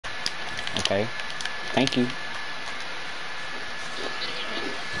Okay. Thank you.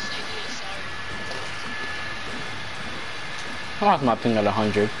 I lost my ping at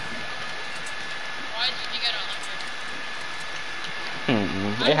 100. Why did you get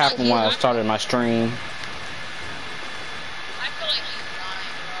 100? It happened when I started my stream. I feel like he's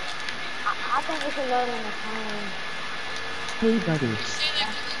dying, bro. I think we should load in the phone. Hey, buddy.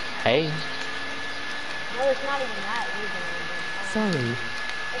 Hey. No, it's not even that either. Sorry.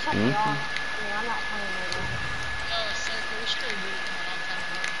 It's like y'all. I mean, I'm not playing right now. Yo, Circle, we should have rebooted him a long time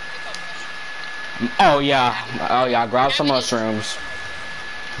ago. Pick up mushrooms. Oh yeah. Grab some mushrooms.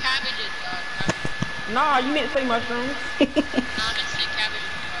 Cabbages, dog. Cabbages. Nah, you meant to say mushrooms. Nah, I meant to say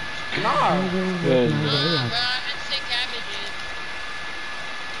cabbages. Nah. Good. Bro, I meant to say cabbages.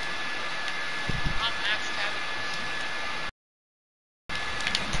 Not max cabbages.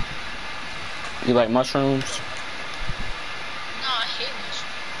 You like mushrooms? No, I hate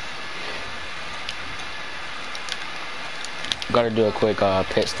mushrooms. Gotta do a quick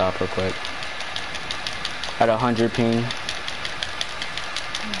pit stop real quick. At 100 ping.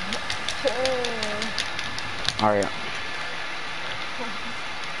 Alright.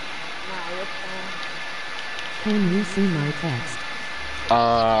 Can you see my text?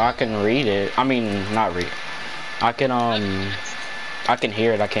 I can read it. I mean, not read. I can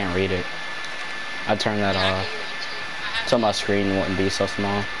hear it, I can't read it. I turn that off. So my screen wouldn't be so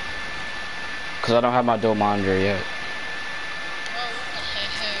small. Cause I don't have my dual monitor yet. Bro, what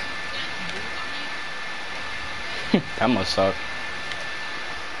the heck? That must suck.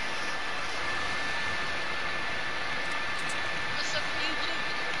 What's up for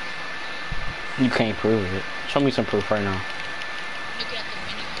YouTube? You can't prove it. Show me some proof right now. Look at the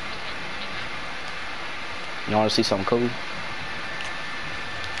mini map. You wanna see something cool?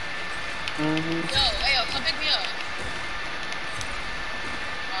 Yo, hey, yo, come pick me up.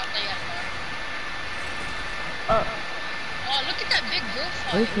 Oh, they got a car. Oh, look at that big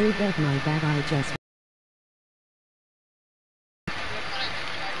bullfight. Okay, that's my bad. I just.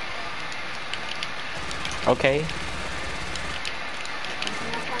 Okay.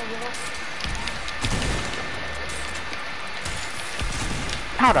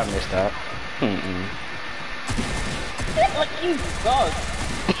 How'd I miss that? Like you suck.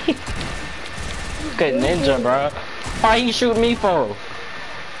 Good ninja, bro. Why you shoot me for?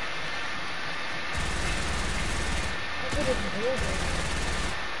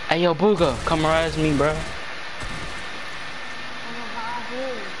 Hey yo, Booga, come rise me, bro.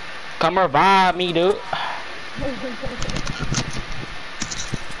 Come revive me, dude.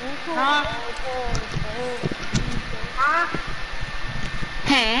 Huh? Huh?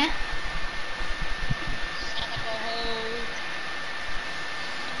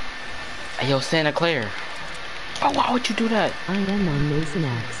 Hey yo, Santa Claire. Oh, why would you do that? I am on Mason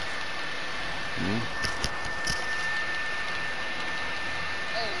X.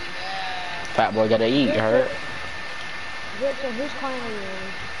 Fat boy gotta eat, you heard? Victor, who's calling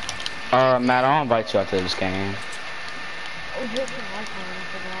you? Matt, I'll invite you out to this game. Oh, Victor, I'm calling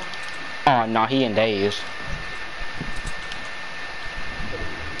for that. Oh, no, he in days.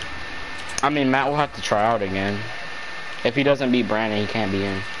 I mean, Matt will have to try out again. If he doesn't beat Brandon, he can't be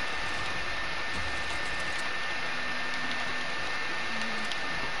in.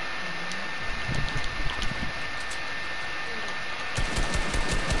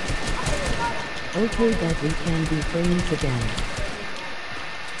 Okay, that we can be friends again.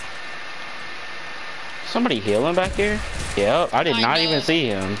 Somebody healing back here? Yep, I did not even see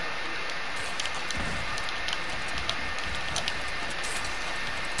him.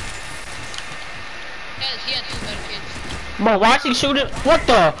 He had 2 medkits. Bro, why is he shooting? What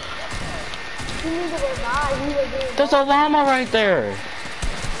the? There's a llama right there.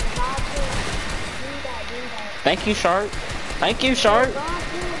 Thank you, Shark. Thank you, Shark.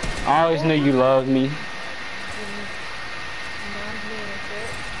 I always knew you loved me.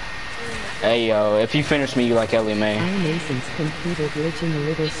 Hey, yo, if you finish me, you like Ellie Mae. I Mason's computer glitching a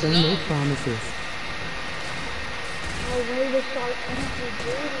little, so no promises.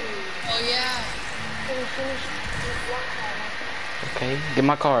 Oh, yeah. Okay, get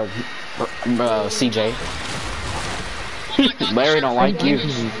my card, CJ. Larry don't like you.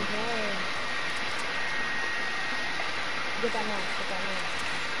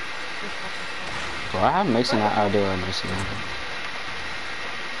 Well, I have Mason that idea of Mason.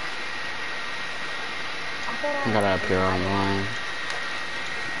 I gotta appear online.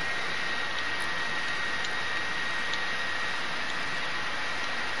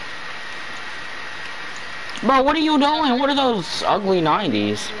 Bro, what are you doing? What are those ugly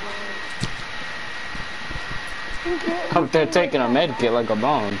 90s? Up there taking a med kit like a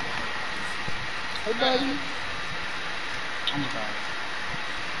bum. Hey, buddy. I'm sorry.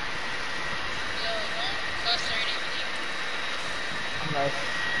 Yo, don't cuss or anything. I'm nice.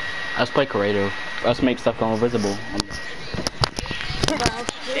 Let's play creative. Let's make stuff go invisible.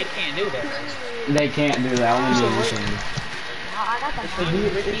 They can't do that. They can't do that. Only me and you can. I got the Hey,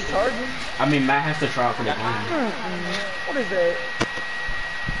 dude, it's charging. I mean, Matt has to try out for the game. What is that?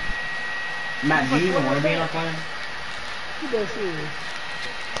 Matt, do you even want to be in our plan? Who that serious?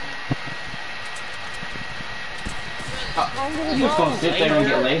 You just gonna sit there and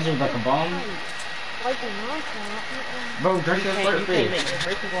get lasered like a bomb? Like a knockout. Bro, drink your You flirt can't fish. make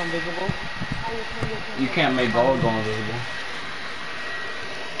Drake go invisible. You can't make gold go invisible.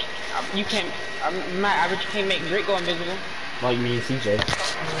 You can't. Matt, I bet you can't make Drake go invisible. Like me and CJ.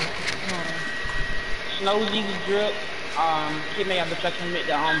 Snow Jesus drip. Kid may have the flex and make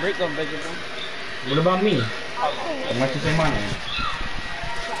the Drake go invisible. What about me? Why don't you say my name?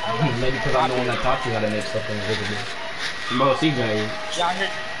 Maybe because I'm the one that taught you how to make stuff invisible. Bro, CJ. Y'all heard?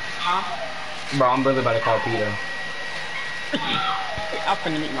 Huh? Bro, I'm really about to call Peter. I'm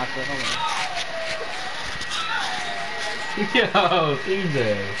finna meet myself. Hold Yo, CJ.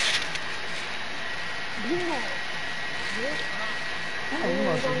 Oh, you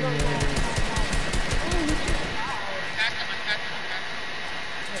must have been there. on.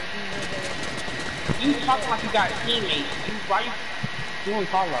 You talk like you got teammates. Why you doing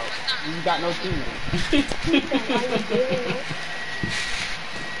call out? You got no teammates.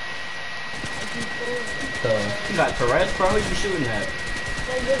 You got Tourette's, bro? Who you shooting at?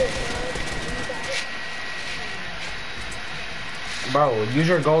 Bro, use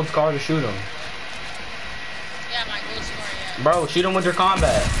your gold scar to shoot him. Yeah, my gold score, yeah. Bro, shoot him with your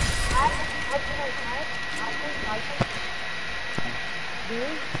combat.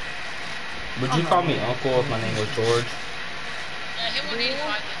 Would you call me uncle if my name was George? Yeah, hit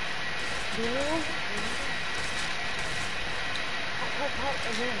 185.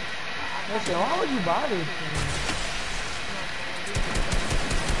 Listen, why would you buy this thing?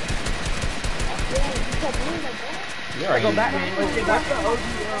 You already Go back, man. Let's get back. What's the OG,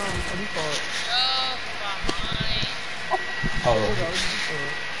 what do you call it? Oh, my. What's the Oh, OG for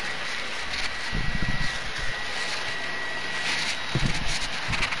it?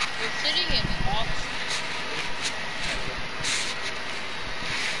 You're sitting in box.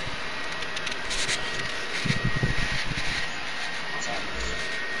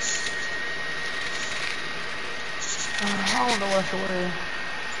 I don't know what to wear.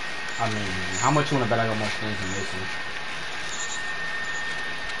 I mean, how much you want to bet I got more skins than Mason?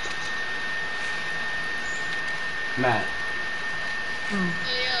 Matt, Hey, yo,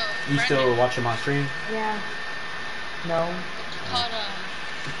 you Brandon, still watching my stream? Yeah. No. it's called,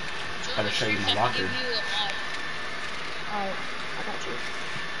 Gotta show you my locker. Give you a mod. Alright, I got you.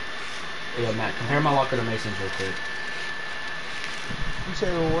 Yeah, Matt, compare my locker to Mason's real quick. You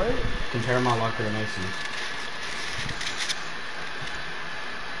said what? Compare my locker to Mason's.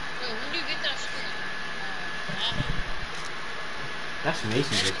 Wait, when do you get that skin? That's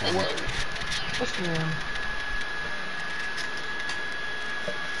Mason's account. What's the name?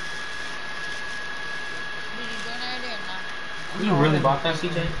 Did you go there or not? You really bought that,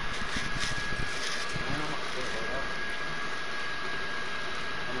 CJ?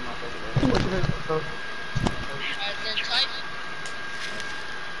 They're tight.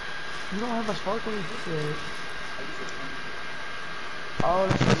 You don't have a sparkling ticket. Oh,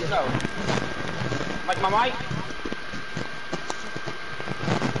 that's what No. Like my mic?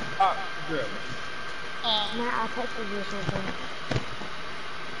 Drip. Matt, I texted you something.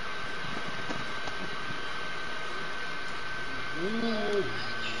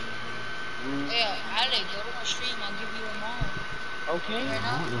 Hey, Alec, go to my stream. I'll give you a mod. Okay. Right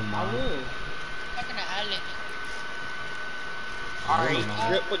now? I will. Talking to Alec. Alright,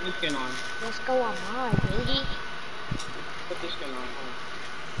 Drip, put this skin on. Let's go online, baby. Put this skin on.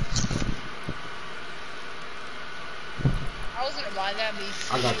 I was gonna buy that, but you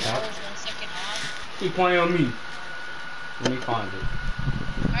I got that. 1 second off. Keep playing on me. Let me find it.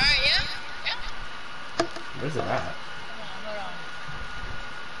 Alright, yeah? Where's it at? Hold on.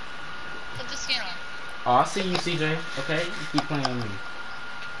 Put the skin on. Oh, I see you, CJ. Okay, you keep playing on me.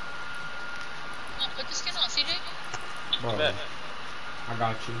 No, put the skin on, CJ. Bro, Bet. I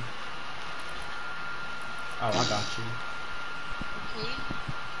got you. Oh, I got you. Okay.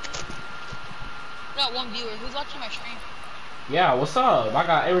 Got one viewer. Who's watching my stream? Yeah, what's up? I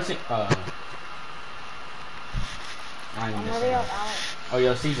got everything. I ain't I'm even ready saying. up, Alex. Oh,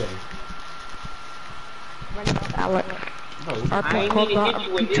 yo, CJ. Ready up, Alex. Bro, I ain't need to hit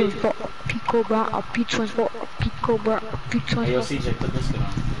you with this. Picobra, a P-Transport, Picobra, hey, yo, CJ, put this skin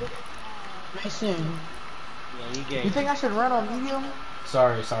on. Mason. Yeah, you gay. You think I should run on medium?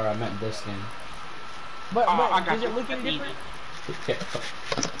 Sorry, I meant this game. But I got does you. it look any different?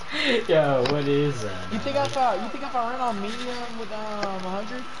 Yo, what is that? You think if I run on medium with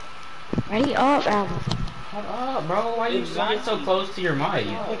 100? Ready up, Albert. Shut up, bro. Why you get so close to your mic?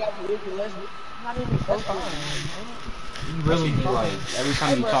 You think I would be less? Not even close. You really be like, every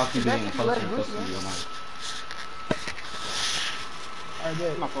time you talk, you getting closer and closer to your mic. Alright,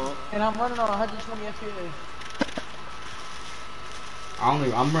 good. My fault. And I'm running on 120 FPS.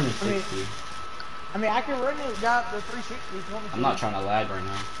 I'm running 60. I mean, I can run it, got the 360 if you want me to. I'm not trying to lag right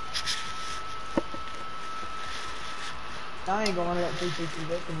now. I ain't gonna run it at 360,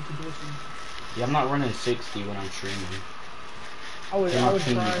 that's in the condition. Yeah, I'm not running 60 when I'm streaming. I was My ping is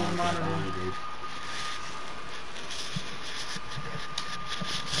trying on to monitor. 100.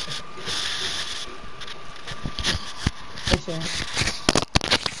 Listen.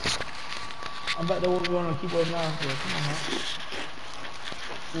 I bet they won't be on the keyboard now. So come on, man.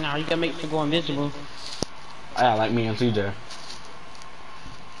 Nah, you gotta make it go invisible. Yeah, like me and CJ.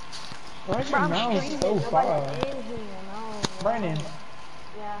 Why is your mouse so far? Brandon,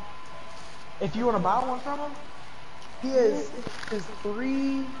 Yeah. if you want to buy one from him, he has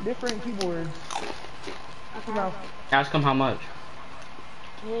 3 different keyboards. You know, Ask him how much.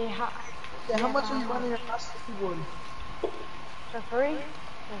 Yeah, how much are you running your mouse keyboard? for free?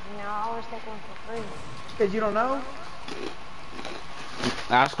 Because, you know, I always take one for free. Because you don't know?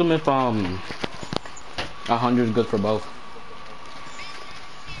 Ask him if 100 is good for both.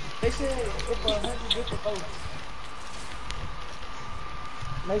 They said if 100 good for both.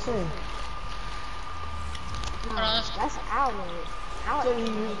 Mason, No, that's Albert. he said he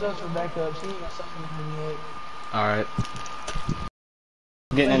used us for backups. He ain't got something in him yet. Alright.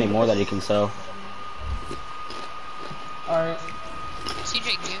 Getting any more that he can sell. Alright.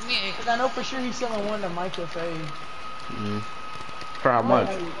 CJ, give me a. Because I know for sure he's selling one to Micah Faye. For how much?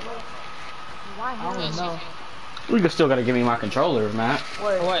 Why I don't know. We still gotta give me my controller, Matt.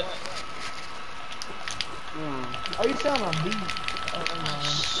 Wait, What? are you selling a beat?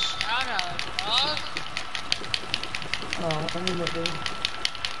 Shout out, dog. Oh, let me look this.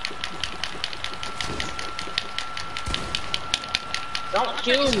 Don't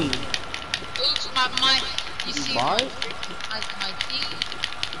kill me. Oops, my, you see, Bye? my thing.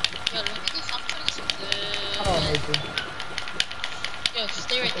 Yo, let me get something good. Oh, Mason. Yo,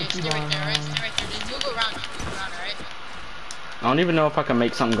 stay right there, stay right there, right? Stay right there. Just move around, alright? I don't even know if I can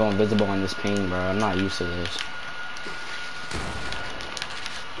make something go invisible on this ping, bro. I'm not used to this.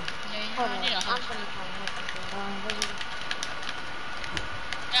 Yeah, you know, I need a I'm hunch. gonna try to make this thing go invisible.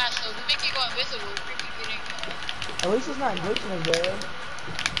 Yeah, so if we make it go invisible, we can get it. At least it's not glitching as bad.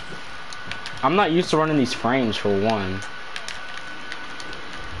 I'm not used to running these frames for one.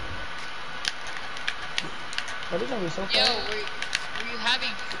 But it's gonna be so Yo, fast. were you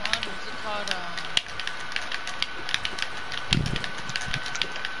having fun? What's it called?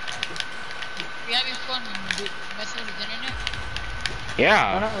 Were you having fun messing with the internet? Oh,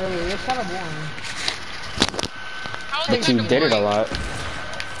 Yeah. not really. It's kind of boring. How I is think it he kind of did it a boring? lot.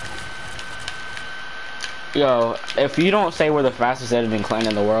 Yo, if you don't say we're the fastest editing clan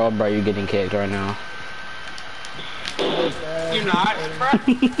in the world, bro, you're getting kicked right now. You're not, bro.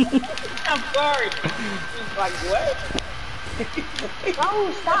 I'm sorry. Like, what?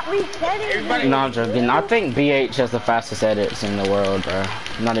 Bro, stop resetting Everybody- it. No, I'm joking. I think BH has the fastest edits in the world, bro.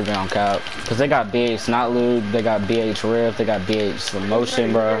 Not even on cap. Because they got BH Snot Lube, they got BH Rift, they got BH Slow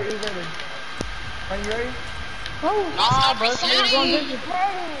Motion, bro. Are you ready? Nah, bro. Resetting? You're gonna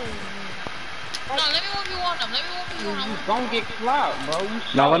No, let me 1v1 them. Let me 1v1 them. Don't get clout, bro. You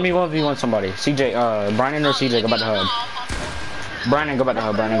No, let suck. me 1v1 somebody. CJ, Brandon or CJ, go back to hub. Brandon, go back to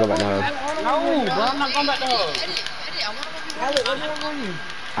hub. Brandon, go back to hub. No, bro. I'm not going back to hub. Edit, I want to 1v1 Alex, you. let me one on you.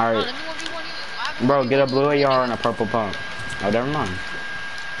 Alright. Let me 1v1 you. Bro, get a blue AR and a purple pump. Oh, never mind.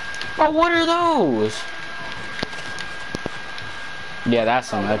 Oh, what are those? Yeah, that's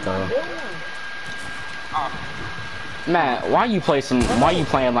some echo. Matt, why you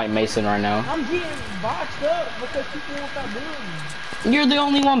playing like Mason right now? I'm getting boxed up because people won't stop doing it. You're the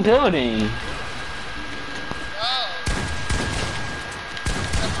only one building.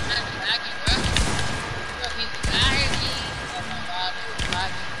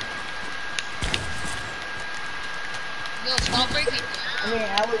 Yo, stop breaking. I mean,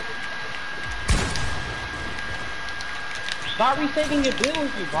 Alex, Stop restating your bills,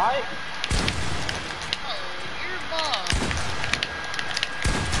 you right? Oh, you're a bum.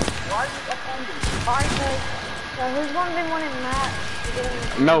 Why are you up on me? Alright, so who's gonna be winning that?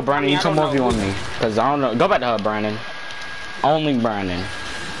 No, Brandon, you I come don't over you know. on me. Cause I don't know. Go back to hub, Brandon. Only Brandon.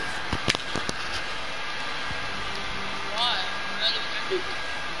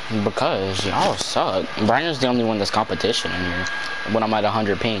 Because y'all suck. Brandon's the only one that's competition in here. When I'm at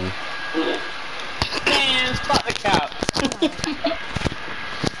 100 ping. Man, spot the cap.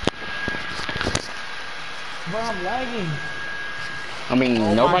 Bro, I'm lagging. I mean, Oh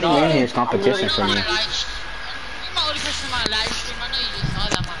my nobody God. in here is I'm competition really for me. You're my only person in my live stream. I know you just saw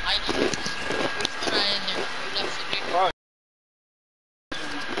that my live stream. You're not in there. You left CJ. Bro.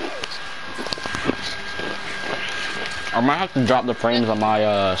 I might have to drop the frames on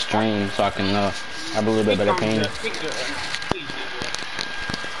my stream so I can have a little bit better ping.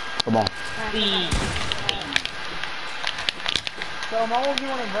 Come on. So am I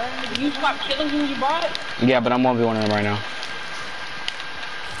 1v1 in Brandon? Did you stop killing who you bought? Yeah, but I'm 1v1 him right now.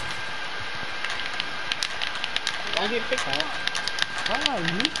 Don't get picked on. I'm not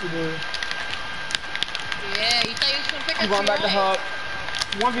used to this. Yeah, you thought you was gonna pick I'm up going back to your hub.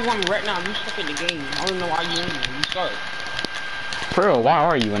 1v1 right now. You stuck in the game. I don't know why you in there. You suck. Pearl, why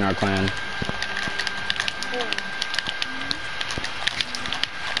are you in our clan?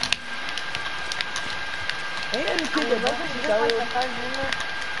 Ain't that the kid that broke his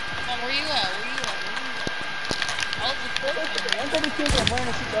Mom, where you at? Where you at? I was just Ain't that the kid that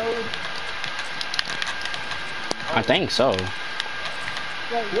Brandon told? I think so.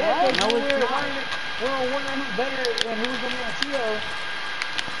 Yeah, No, we it's were not. wondering who's better and who's gonna be on Tio.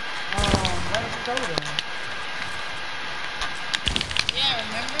 Brandon told him. Yeah,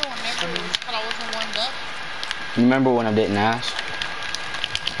 remember whenever it was called I wasn't warmed up? You remember when I didn't ask?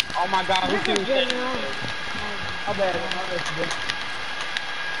 Oh my God, who can you My bad, Yo,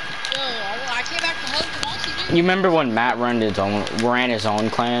 I came back to hug. Come on, CJ. You remember when Matt ran his own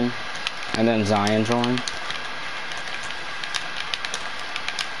clan, and then Zion joined?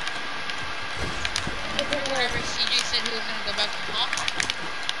 Whenever CJ said he was gonna go back to home.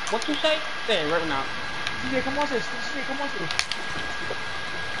 What you say? Say it right now. CJ, come on, sis. CJ, come on, sis.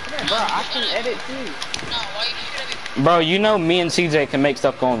 Bro, I can edit too. No, why you should have Bro, you know me and CJ can make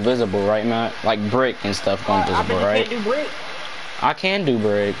stuff go invisible, right, Matt? Like brick and stuff go I invisible, bet right? you can't do brick. I can do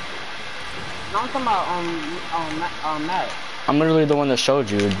brick. No, I'm talking about Matt. I'm literally the one that showed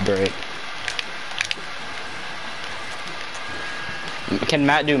you brick. Can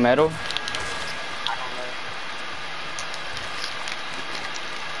Matt do metal? I don't know.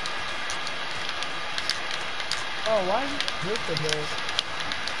 Oh, why you hit the ball?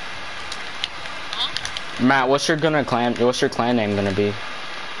 Matt, what's your clan name gonna be? I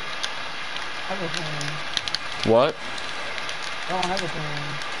have a plan. What? I don't have a plan.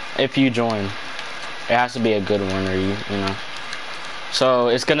 If you join. It has to be a good one, or you know. So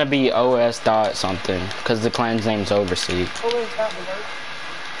it's gonna be OS dot something, cause the clan's name's Overseek. Oh, wait, that was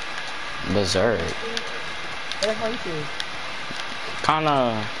Berserk. That's my YouTube.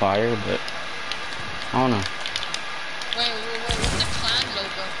 Kinda fire, but I don't know. Wait, what's the clan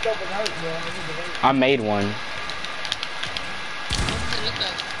logo? That was out, bro. I made one. What does it look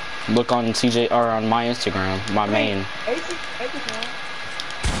like? Look on CJ or on my Instagram, my main. AC, man.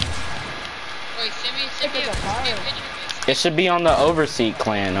 Wait, send me a It's a fire. picture. It should be on the Overseek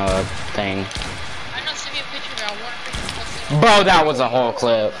clan thing. I know, send me a picture, but I want a picture. Bro, that was a whole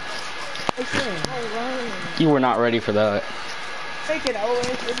clip. Hey, Sam. You were not ready for that. Take it, OS.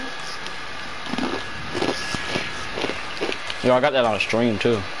 Yo, I got that on stream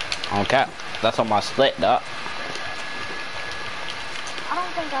too. On cap. That's on my split, dog. I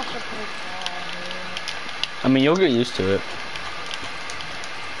don't think I should play I mean, you'll get used to it.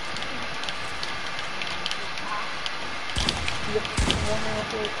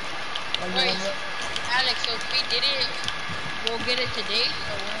 Wait, Alex, so if we did it, we'll get it today,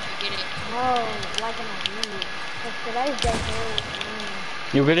 or when we get it? No, like in a week. Cause today's day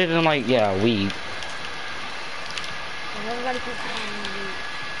 2. You'll get it in like, yeah, a week. And everybody keeps saying a week.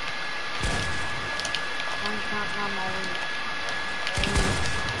 I'm counting on my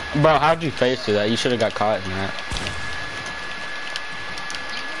week. Bro, how'd you face to that? You should have got caught in that.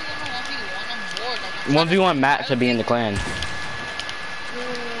 You really gonna 1v1 on board, like, 1v1 Matt to be in the clan.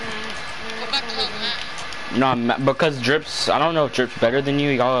 go back to Matt. No, because Drip's, I don't know if Drip's better than you.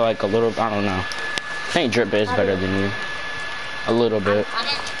 Y'all are like a little, I don't know. I think Drip is better than you. A little bit. Go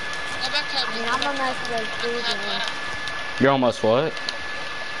back to I mean, I'm a nice guy too, but You're almost what?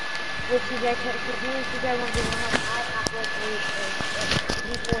 with CJ, cause me and CJ won't be one of I upload 3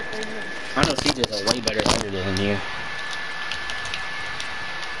 minutes. I know CJ's a way better editor than you.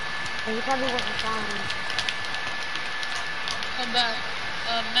 And you probably wouldn't find me. Come back,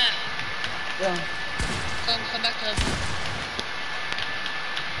 Matt. Yeah. Come back to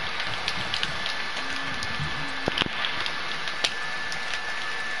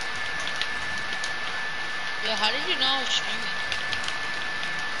Yeah, how did you know I was streaming?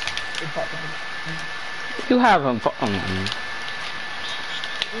 You have him. These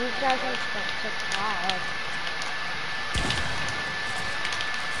guys are stuck to class.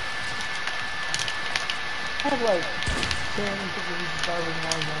 I have like 10 servers when I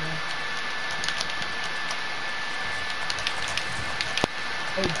was running.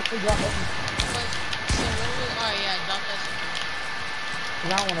 Hey, drop that. Wait, so what was, alright, yeah, drop that.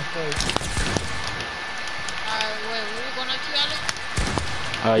 Cause I don't wanna stay. Alright, wait, what are we going up to, Alex?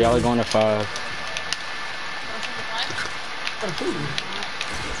 Y'all are going to 5. Going to 5? Oh, 2.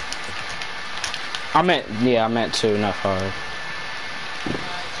 I meant 2, not 5.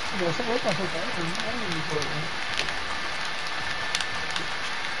 Yeah, so we're gonna take that. I don't need to man.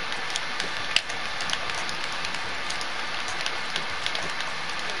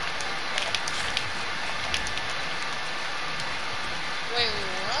 Wait,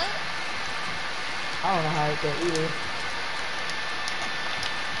 what? I don't know how to get either.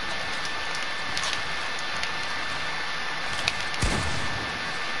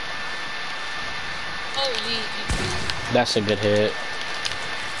 Oh, That's a good hit.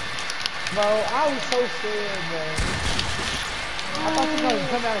 Bro, I was so scared, bro. I thought you was gonna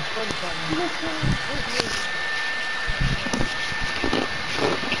come out and sprint something.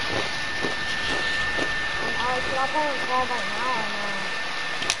 Should I play with ball right now or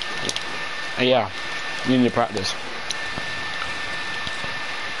no? Yeah, you need to practice. I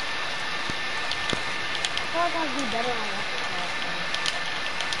feel like I'd be better on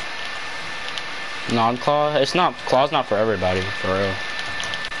that. Non-claw? It's not, claw's not for everybody, for real.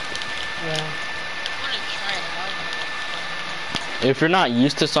 Yeah. I want to try it out. If you're not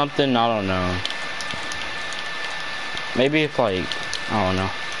used to something, I don't know. Maybe if like, I don't know.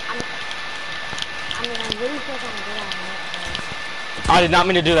 I mean, I really feel like I'm good on it. I did not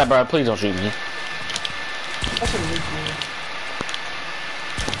mean to do that, bro. Please don't shoot me. That's what it is, man.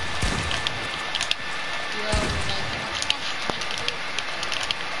 Yo, like,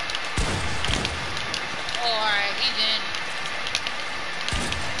 oh, alright, he's in.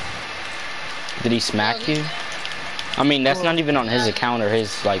 Did he smack you? I mean, that's not even on his account or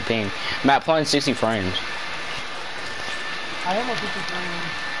his, like, ping. Matt playing 60 frames. I am a 50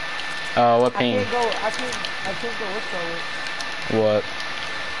 frame. What ping? I can't go what's called. What?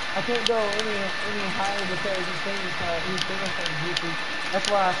 I can't go any higher because his thing is goofy. That's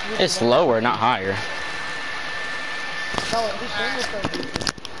why I switched. It's lower, not higher. No, his thing is so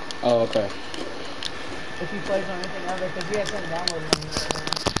goofy. Oh, okay. If he plays on anything other, because he has something downloaded on his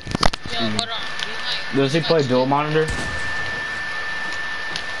Yo, hold on. Does he play dual monitor? He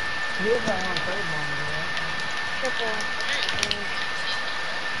has that on third monitor, right? Triple.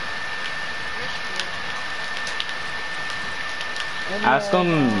 And Ask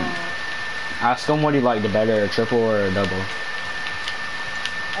him what he liked the better, a triple or a double.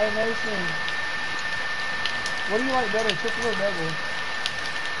 Hey Mason, what do you like better, triple or double?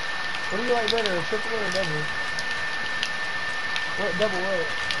 What do you like better, a triple or a double? What double what?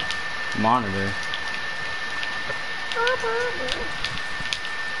 Monitor.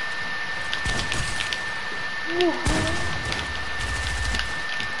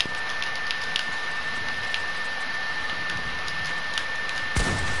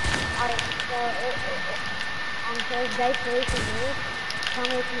 Alright, so on Thursday, please, and me, tell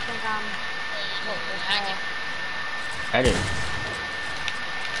me if you think I'm Edit.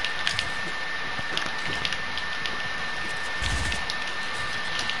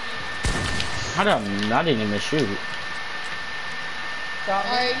 I didn't even shoot.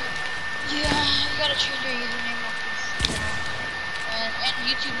 Alright, yeah, you gotta change your username off this. And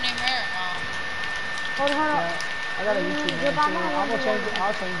YouTube name here. Hold on. Yeah, I got a YouTube name too. I'm gonna change it.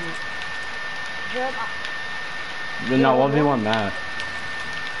 I'll change it. No, 1v1 Matt.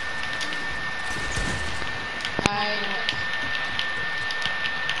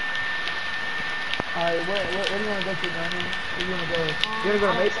 Alright, where do you wanna go to, Brandon? Where do you wanna go? You wanna go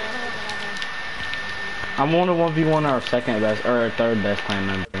to Mason? I'm on a 1v1 our second best, or our third best clan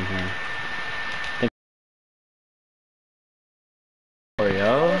member in here.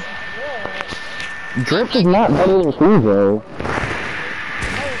 Yo. Drip is not better than Kuzo.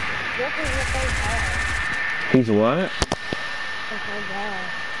 He's what?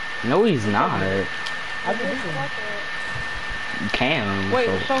 No, he's not. I can do it. Cam. Wait,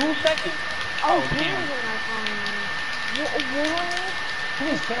 so- so who's second? Oh, Cam. Who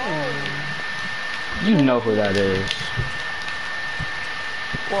is Cam? You know who that is.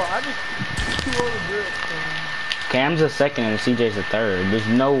 Well, I just too old to drip. Cam's a second and CJ's a third. There's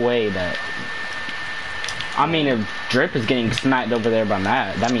no way that. I mean, if Drip is getting smacked over there by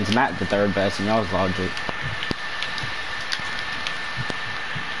Matt, that means Matt's the third best in y'all's logic.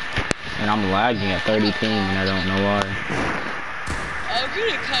 I'm lagging at 30 ping and I don't know why. I'm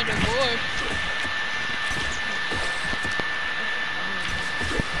getting kind of bored.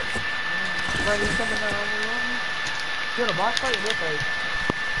 Brandon, you coming down over on me? You want a box fight or this fight?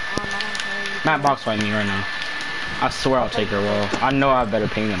 I don't care. Matt box fight me right now. I swear I'll take her wall. I know I have better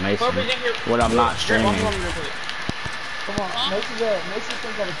ping than Mason. When I'm not streaming. Come on, Mason's still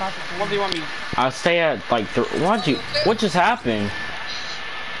got a contact. What do you want me? I stay at like what just happened?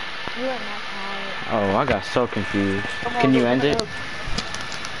 You are not tired. Oh, I got so confused. Come on, Can you look end at it? the- No,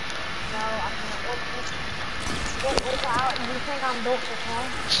 I can't. What's out? You think I'm built for fun?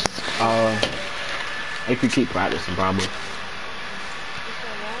 If you keep practicing, probably. You said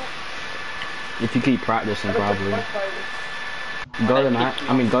what? If you keep practicing, probably. Go to Matt.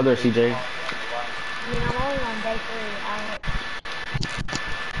 I mean, go there, CJ. I mean, I'm only on day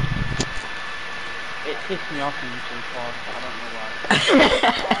 3. It pissed me off when you say pause. I don't know why.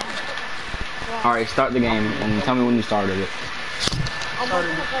 All right, start the game and tell me when you started it. I'm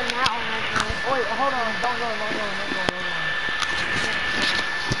going to play now on my phone. Wait, hold on. Don't go.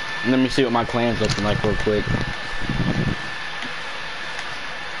 Let me see what my clan's looking like real quick.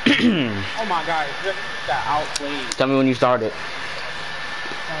 Oh my god, this got outplayed. Tell me when you started.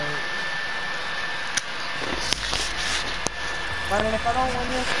 Brandon, if I don't win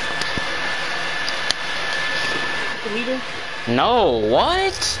this, the leader. No,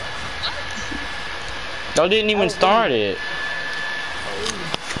 what? Y'all didn't even start it.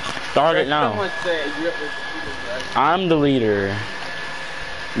 Start it now. Someone said Grip was the leader, right? I'm the leader.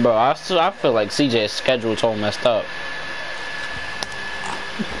 Bro, I feel like CJ's schedule so messed up.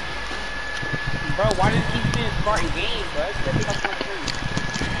 Bro, why did he keep saying starting game, bro?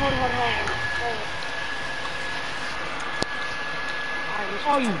 Hold on. That's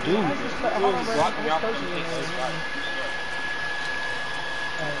all you do. Hold on, Block me Brandon. off This and coach take is- this shot.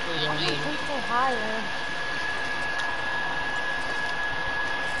 Who's so high, man?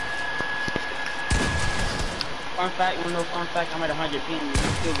 Fun fact, you know, fun fact, I'm at 100 ping, you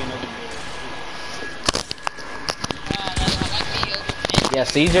still getting over there. Yeah,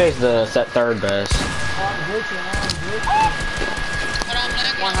 CJ's the set third best. I'm glitching. But I'm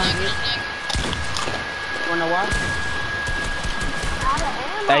lagging, I'm lagging. Wanna know why? Out of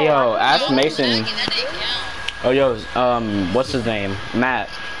ammo. Hey yo, ask Oh, Mason. lagging, that didn't count. Oh yo, what's his name? Matt.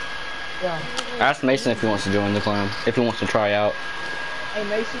 Yeah. Ask Mason if he wants to join the clan. If he wants to try out. Hey,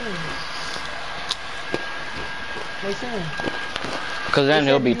 Mason. Cause then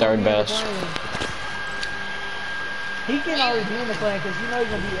he'll be third best. He can always be in the clan because you know he's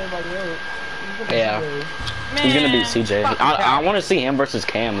gonna beat everybody else. Yeah. He's gonna beat CJ. I want to see him versus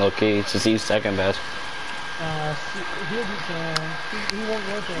Cam, low key, to see who's second best. He'll beat Cam. He won't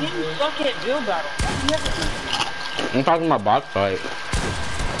win Cam. You suck at Jill battle. I'm talking about box fight.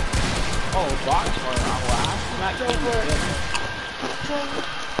 Oh, box or I'm not So, going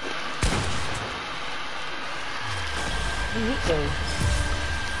he hit though.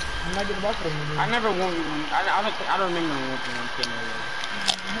 I'm not getting the box for him. I never won. I don't remember one thing.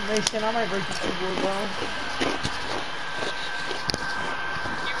 Mason, I might break the keyboard, bro.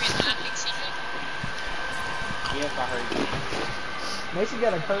 You're laughing, CJ. Yes, I heard you. Mason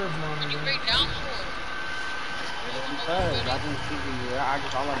got a curve on You him. break down for. Because I didn't see you. I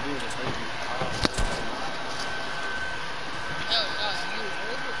just all I do is play you. No, you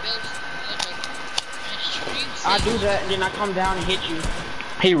overbuilt stream. I do that and then I come down and hit you.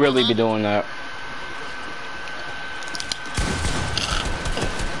 He really be doing that.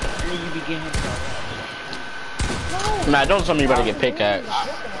 And then you begin hit. Matt, don't tell me you better get pickaxe.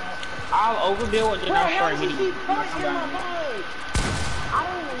 I'll overbuild and then I'll start hitting you. I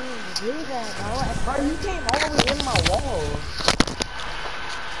don't even need to do that, bro. Bro, you came all the way in my wall.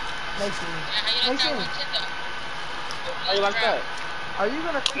 Mason. Yeah, how you like that one kid though? How you like that? Are you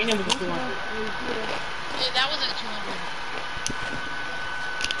gonna You never do one. Yeah, that wasn't 200.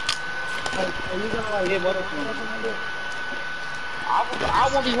 Are you gonna like Yeah, what if I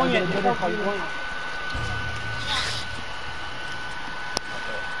won't be winning it. That's how you win.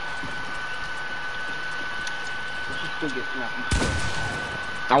 Still get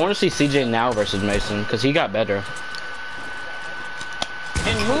snappy. I want to see CJ now versus Mason, cause he got better.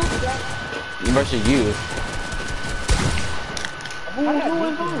 And who? Versus you. Who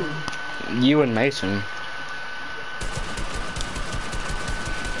and who? You and Mason.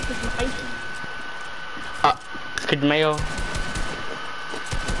 Kid Mayo.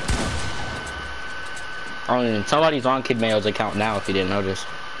 I mean, somebody's on Kid Mayo's account now if you didn't notice.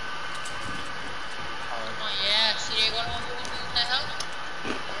 Oh yeah, CJ, what the hell?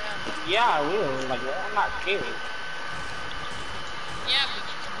 Yeah, I will. Like, I'm not scared. Yeah, but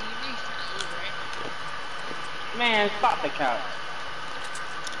you can be me. Man, stop the couch.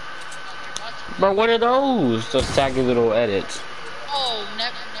 Bro, what are those? Those saggy little edits. Oh,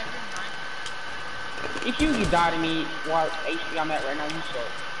 never mind. If you died to me while HP I'm at right now, you suck.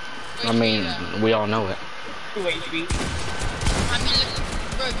 I mean, we all know it. 2 HP. I mean, look,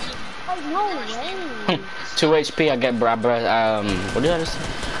 bro, you Like, no way. 2 HP, I get, what did I just say?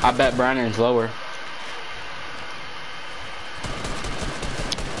 I bet Brandon's lower.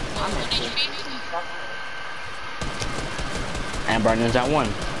 I'm an HP. And Brandon's at 1.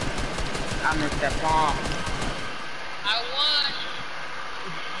 I missed that bomb. I won.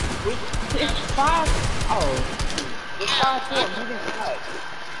 It's 5. Oh. It's 5-4. You didn't cut.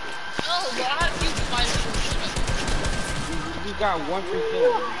 No, but I have you fight for shit. You got 1 for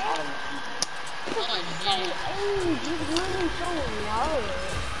kill. Oh, I did. Hey, he's really so low.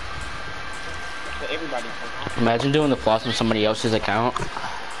 For everybody. Imagine doing the floss on somebody else's account.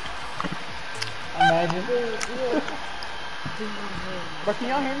 Imagine. But can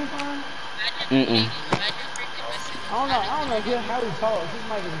y'all hear me fine? Mm-mm. I don't know if how he talks. His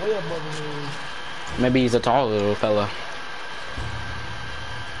mic is way above his ears. Maybe he's a tall little fella.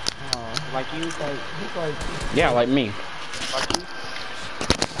 Like you? He's like, Yeah, like me. Like you?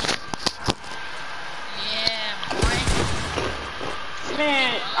 Yeah, boy.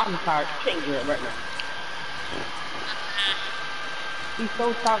 Man, I'm tired. Can't do it right now. He's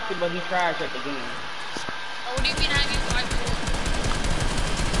so toxic, but he trash at the game. Oh, what do you mean have you fight for?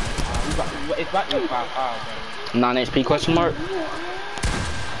 It's about to be 5-5, bro. 9 HP question mark? Oh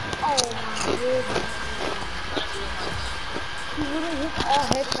my goodness. He literally hits all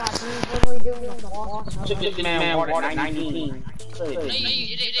headshots and he's literally doing the boss. This man watered 19. No,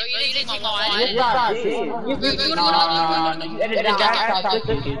 you didn't take my Yes, life. I did. No. You edited that out.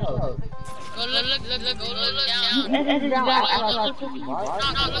 Go look down. You edited that out. No,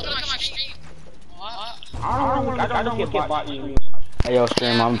 look at my stream. What? I don't get bot you. Hey, yo,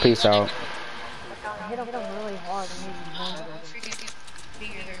 stream, I'm peace out. Hit him really hard and he's Freaking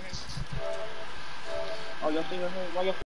fingers. Oh, your finger hurt? Why your